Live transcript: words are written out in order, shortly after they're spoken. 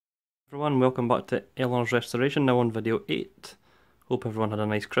Everyone, welcome back to Eleanor's Restoration, now on video 8. Hope everyone had a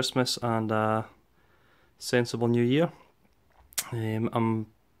nice Christmas and a sensible new year. I'm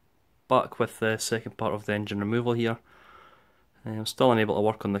back with the second part of the engine removal here. I'm still unable to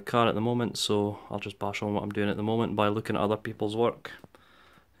work on the car at the moment, so I'll just bash on what I'm doing at the moment by looking at other people's work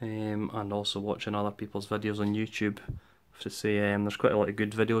and also watching other people's videos on YouTube. I have to say, there's quite a lot of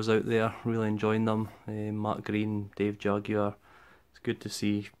good videos out there, really enjoying them. Matt Green, Dave Jaguar. It's good to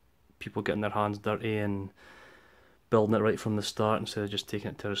see people getting their hands dirty and building it right from the start instead of just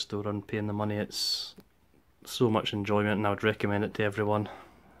taking it to a store and paying the money. It's so much enjoyment and I would recommend it to everyone,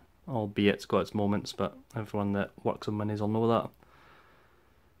 albeit it's got its moments, but everyone that works on minis will know that.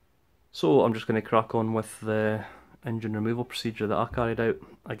 So I'm just going to crack on with the engine removal procedure that I carried out.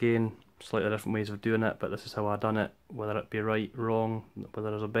 Again, slightly different ways of doing it, but this is how I done it. Whether it be right, wrong,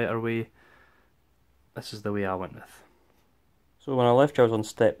 whether there's a better way, this is the way I went with. So when I left you I was on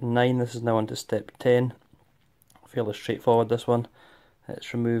step 9, this is now on to step 10. Fairly straightforward, this one.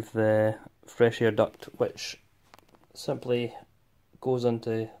 It's remove the fresh air duct, which simply goes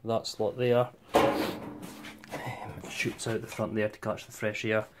into that slot there. It shoots out the front there to catch the fresh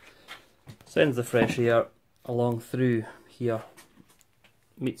air. Sends the fresh air along through here,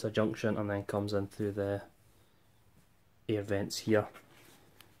 meets a junction and then comes in through the air vents here.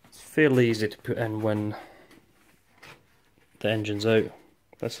 It's fairly easy to put in when the engine's out.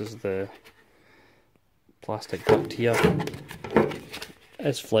 This is the plastic duct here.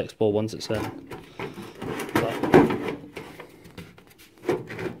 It's flexible once it's in.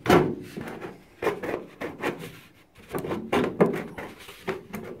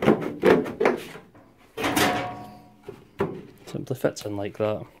 Simply fits in like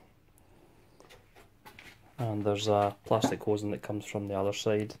that. And there's a plastic hosing that comes from the other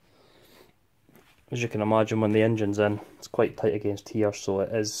side. As you can imagine, when the engine's in, it's quite tight against here, so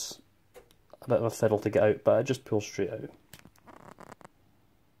it is a bit of a fiddle to get out, but it just pulls straight out.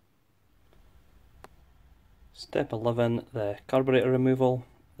 Step 11, the carburetor removal.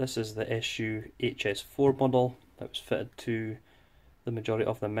 This is the SU HS4 model that was fitted to the majority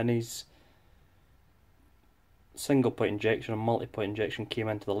of the minis. Single point injection and multi-point injection came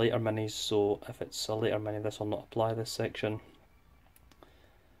into the later minis, so if it's a later mini this will not apply this section.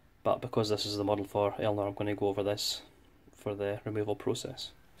 But because this is the model for Eleanor, I'm going to go over this for the removal process.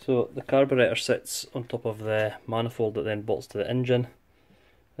 So the carburetor sits on top of the manifold that then bolts to the engine.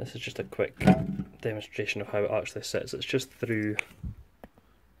 This is just a quick demonstration of how it actually sits. It's just through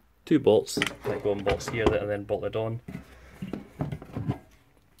two bolts, like one bolts here that are then bolted on.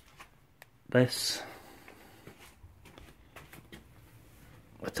 This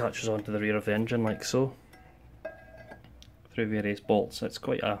attaches onto the rear of the engine like so, through various bolts. It's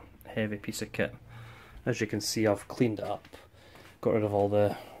quite a heavy piece of kit. As you can see, I've cleaned it up, got rid of all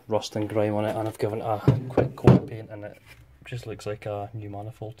the rust and grime on it, and I've given it a quick coat of paint and it just looks like a new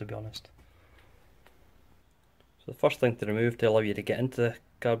manifold, to be honest. So the first thing to remove to allow you to get into the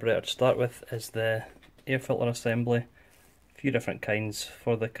carburetor to start with is the air filter assembly. A few different kinds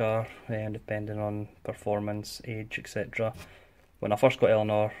for the car, depending on performance, age, etc. When I first got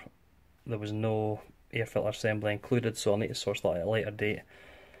Eleanor, there was no air filter assembly included, so I'll need to source that at a later date.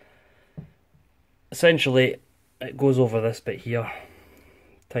 Essentially, it goes over this bit here,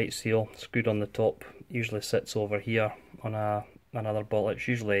 tight seal, screwed on the top, usually sits over here on another bolt. It's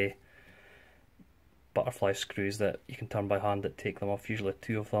usually butterfly screws that you can turn by hand that take them off, usually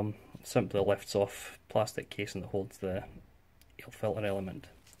two of them. It simply lifts off plastic casing that holds the air filter element.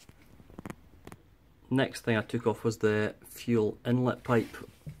 Next thing I took off was the fuel inlet pipe,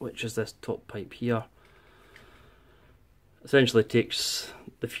 which is this top pipe here. Essentially takes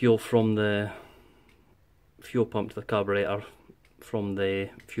the fuel from the fuel pump to the carburetor from the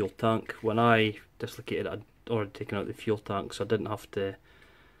fuel tank. When I dislocated it, I'd already taken out the fuel tank, so I didn't have to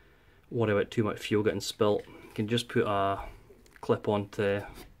worry about too much fuel getting spilt. You can just put a clip on to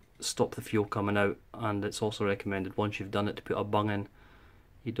stop the fuel coming out, and it's also recommended once you've done it to put a bung in.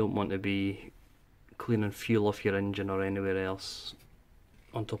 You don't want to be cleaning fuel off your engine or anywhere else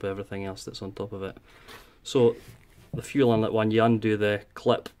on top of everything else that's on top of it. So the fuel inlet one, you undo the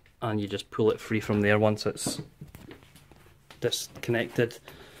clip and you just pull it free from there once it's disconnected.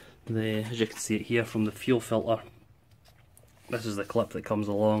 As you can see it here from the fuel filter, this is the clip that comes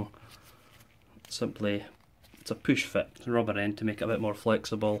along. Simply, it's a push fit, it's a rubber end to make it a bit more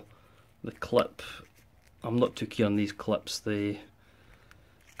flexible. The clip, I'm not too keen on these clips, they're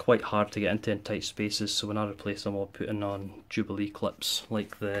quite hard to get into in tight spaces, so when I replace them I'll put in on Jubilee clips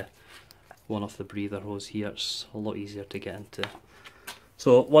like the one off the breather hose here. It's a lot easier to get into.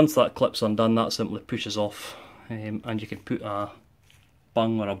 So once that clip's undone, that simply pushes off, and you can put a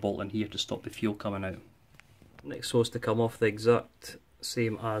bung or a bolt in here to stop the fuel coming out. Next hose to come off, the exact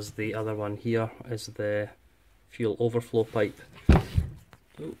same as the other one here, is the fuel overflow pipe.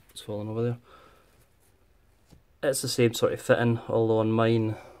 Oh, it's falling over there. It's the same sort of fitting, although on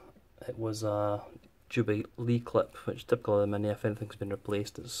mine it was a Jubilee clip, which typical of the Mini, if anything's been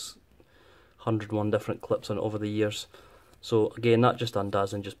replaced, it's 101 different clips on it over the years. So again, that just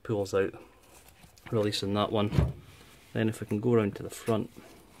undoes and just pulls out, releasing that one. Then if we can go around to the front,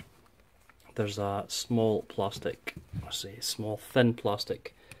 there's a small plastic, small thin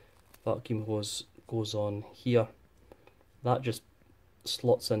plastic vacuum hose goes on here. That just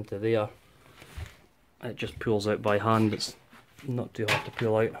slots into there. It just pulls out by hand, it's not too hard to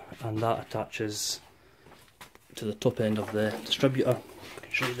pull out, and that attaches to the top end of the distributor. I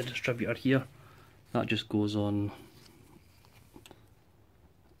can show you the distributor here. That just goes on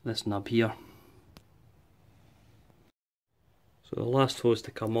this nub here. So the last hose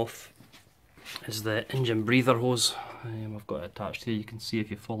to come off is the engine breather hose. I've got it attached here. You can see if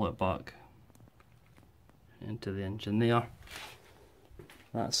you follow it back into the engine there.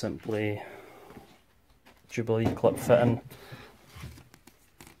 That's simply Jubilee clip fitting,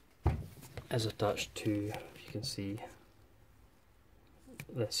 is attached to, if you can see,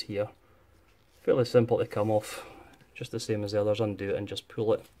 this here. Fairly simple to come off, just the same as the others. Undo it and just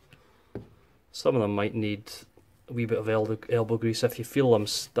pull it. Some of them might need a wee bit of elbow grease. If you feel them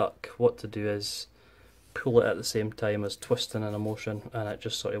stuck, what to do is pull it at the same time as twisting in a motion, and it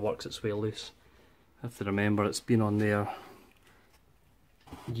just sort of works its way loose. You have to remember it's been on there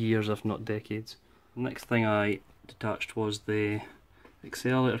years, if not decades. The next thing I detached was the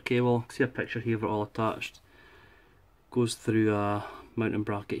accelerator cable. See a picture here of it all attached. Goes through a mounting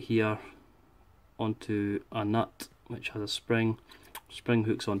bracket here onto a nut which has a spring. Spring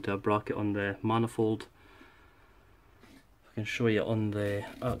hooks onto a bracket on the manifold. I can show you on the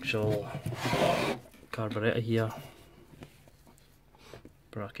actual carburettor here.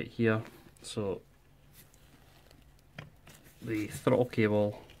 Bracket here. So the throttle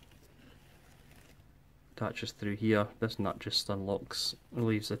cable attaches through here. This nut just unlocks,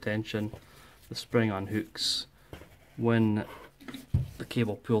 relieves the tension. The spring unhooks. When the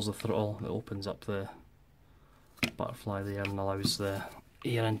cable pulls the throttle, it opens up the butterfly there and allows the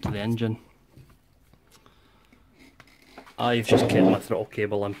air into the engine. I've just kept my throttle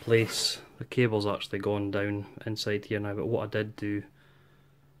cable in place. The cable's actually gone down inside here now, but what I did do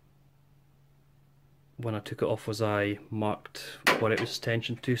when I took it off was I marked what it was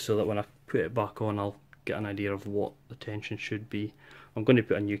tensioned to, so that when I put it back on I'll get an idea of what the tension should be. I'm going to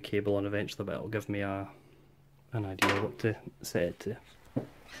put a new cable on eventually, but it'll give me an idea what to set it to.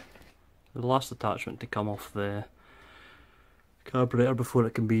 The last attachment to come off the carburetor before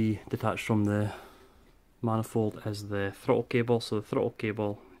it can be detached from the manifold is the throttle cable. So the throttle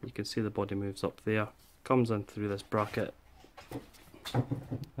cable, you can see the body moves up there, comes in through this bracket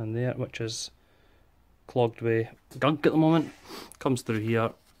and there, which is clogged with gunk at the moment, comes through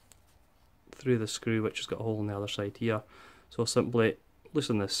here, through the screw which has got a hole on the other side here. So simply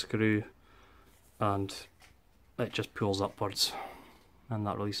loosen this screw and it just pulls upwards, and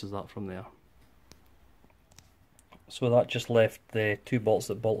that releases that from there. So that just left the two bolts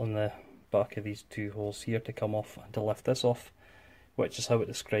that bolt in the back of these two holes here to come off and to lift this off, which is how it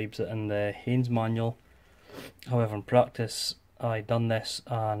describes it in the Haynes manual. However, in practice I done this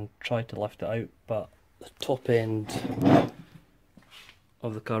and tried to lift it out, but the top end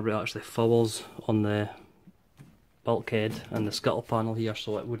of the carburetor actually fouls on the bulkhead and the scuttle panel here,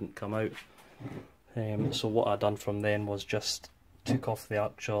 so it wouldn't come out. So what I done from then was just took off the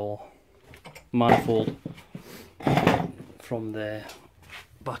actual manifold from the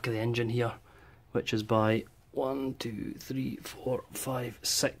back of the engine here, which is by 1, 2, 3, 4, 5,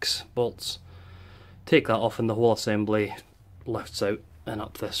 6 bolts. Take that off and the whole assembly lifts out and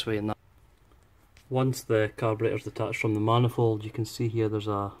up this way and that. Once the carburetor is detached from the manifold, you can see here there's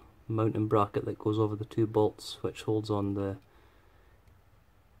a mounting bracket that goes over the two bolts which holds on the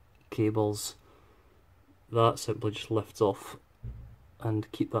cables. That simply just lifts off, and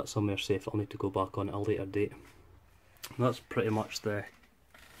keep that somewhere safe. I'll need to go back on at a later date. And that's pretty much the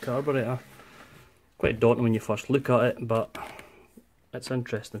carburetor. Quite daunting when you first look at it, but it's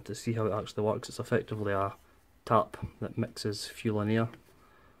interesting to see how it actually works. It's effectively a tap that mixes fuel and air.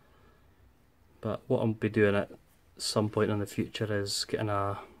 But what I'll be doing at some point in the future is getting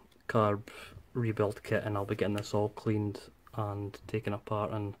a carb rebuild kit, and I'll be getting this all cleaned and taken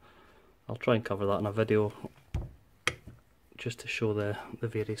apart, and I'll try and cover that in a video just to show the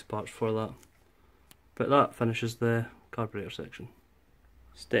various parts for that. But that finishes the carburetor section.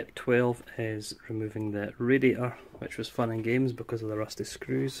 Step 12 is removing the radiator, which was fun and games because of the rusty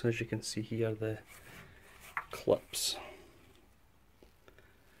screws. As you can see here, the clips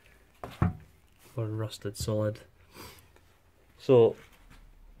were rusted solid. So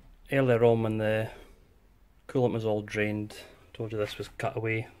earlier on when the coolant was all drained, I told you this was cut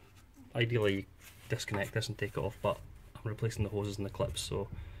away. Ideally you disconnect this and take it off, but I'm replacing the hoses and the clips, so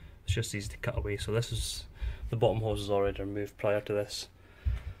it's just easy to cut away. So this is, the bottom hose is already removed prior to this.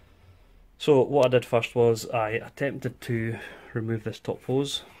 So what I did first was I attempted to remove this top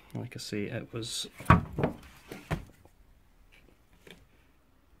hose. Like I say, it was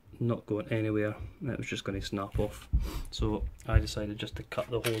not going anywhere, it was just going to snap off. So I decided just to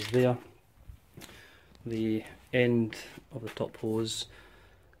cut the hose there. The end of the top hose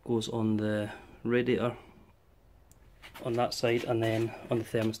goes on the radiator on that side, and then on the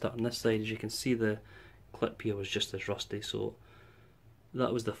thermostat on this side. As you can see, the clip here was just as rusty, so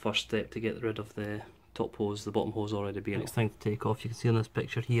that was the first step to get rid of the top hose, the bottom hose already being. Next thing to take off, you can see on this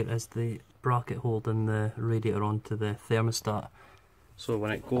picture here, is the bracket holding the radiator onto the thermostat. So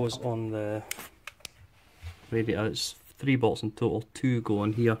when it goes on the radiator, it's 3 bolts in total, 2 go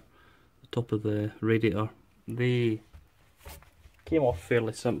on here, the top of the radiator. They came off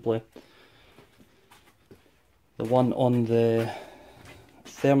fairly simply. The one on the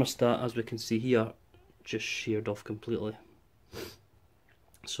thermostat, as we can see here, just sheared off completely.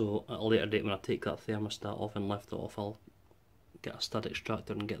 So at a later date, when I take that thermostat off and lift it off, I'll get a stud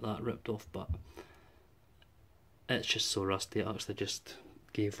extractor and get that ripped off, but it's just so rusty it actually just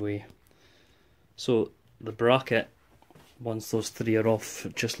gave way. So the bracket, once those 3 are off,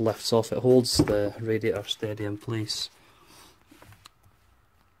 it just lifts off. It holds the radiator steady in place.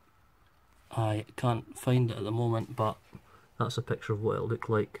 I can't find it at the moment, but that's a picture of what it'll look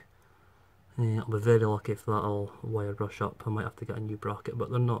like. I'll be very lucky if that'll wire brush up. I might have to get a new bracket, but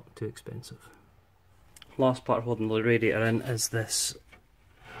they're not too expensive. Last part holding the radiator in is this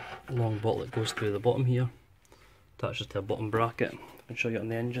long bolt that goes through the bottom here. Attaches to a bottom bracket. I can show you on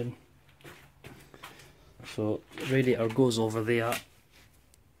the engine. So the radiator goes over there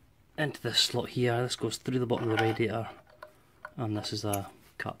into this slot here. This goes through the bottom of the radiator, and this is a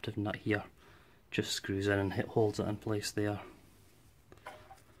captive nut here. Just screws in and holds it in place there.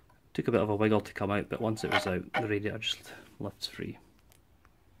 Took a bit of a wiggle to come out, but once it was out, the radiator just lifts free.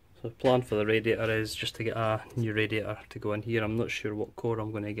 So the plan for the radiator is just to get a new radiator to go in here. I'm not sure what core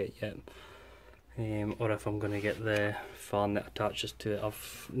I'm going to get yet, or if I'm going to get the fan that attaches to it.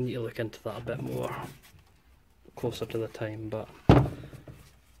 I've need to look into that a bit more closer to the time, but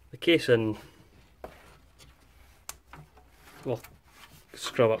the casing will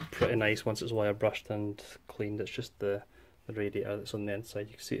scrub up pretty nice once it's wire brushed and cleaned. It's just the radiator that's on the inside.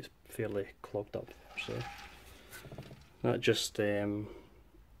 You can see it's fairly clogged up, so that just the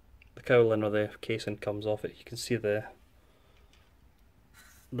cowling or the casing comes off it. You can see the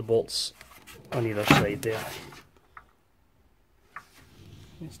bolts on either side there.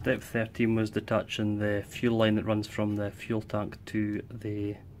 Step 13 was detaching the fuel line that runs from the fuel tank to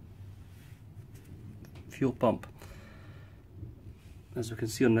the fuel pump. As we can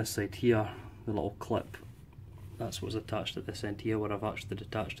see on this side here, the little clip, that's what's attached at this end here, where I've actually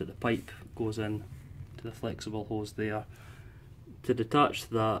detached it. The pipe goes in to the flexible hose there. To detach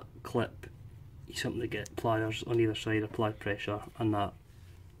that clip, you simply get pliers on either side, apply pressure, and that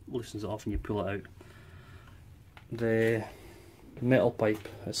loosens it off and you pull it out. The metal pipe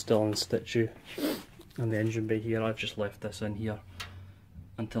is still in situ in the engine bay here. I've just left this in here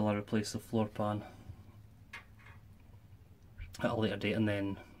until I replace the floor pan at a later date, and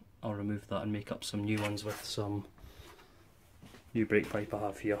then I'll remove that and make up some new ones with some new brake pipe I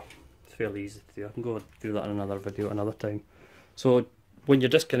have here. It's fairly easy to do. I can go through that in another video another time. So when you're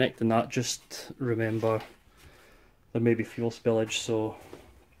disconnecting that, just remember there may be fuel spillage, so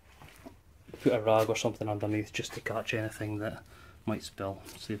put a rag or something underneath just to catch anything that might spill,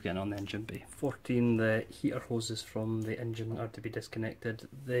 save getting on the engine bay. 14, the heater hoses from the engine are to be disconnected.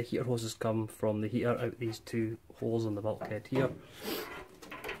 The heater hoses come from the heater out these 2 holes on the bulkhead here.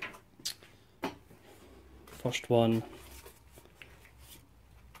 First one,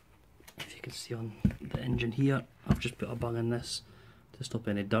 if you can see on the engine here, I've just put a bung in this to stop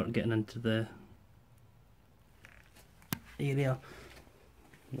any dirt getting into the area.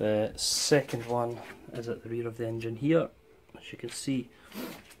 The second one is at the rear of the engine here. As you can see,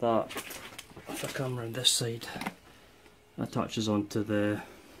 that, if I come around this side, attaches onto the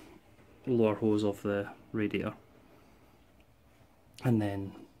lower hose of the radiator and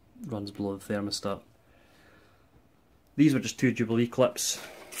then runs below the thermostat. These were just 2 Jubilee clips,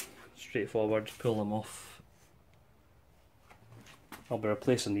 straightforward, pull them off I'll be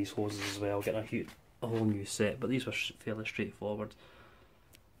replacing these hoses as well, getting a whole new set, but these were fairly straightforward.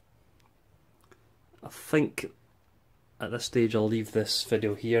 I think at this stage I'll leave this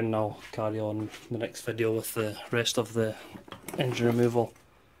video here and I'll carry on the next video with the rest of the engine removal.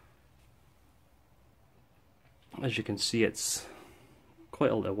 As you can see, it's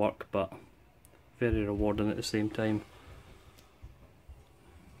quite a lot of work, but very rewarding at the same time.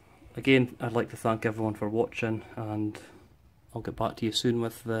 Again, I'd like to thank everyone for watching, and I'll get back to you soon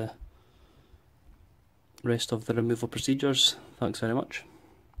with the rest of the removal procedures. Thanks very much.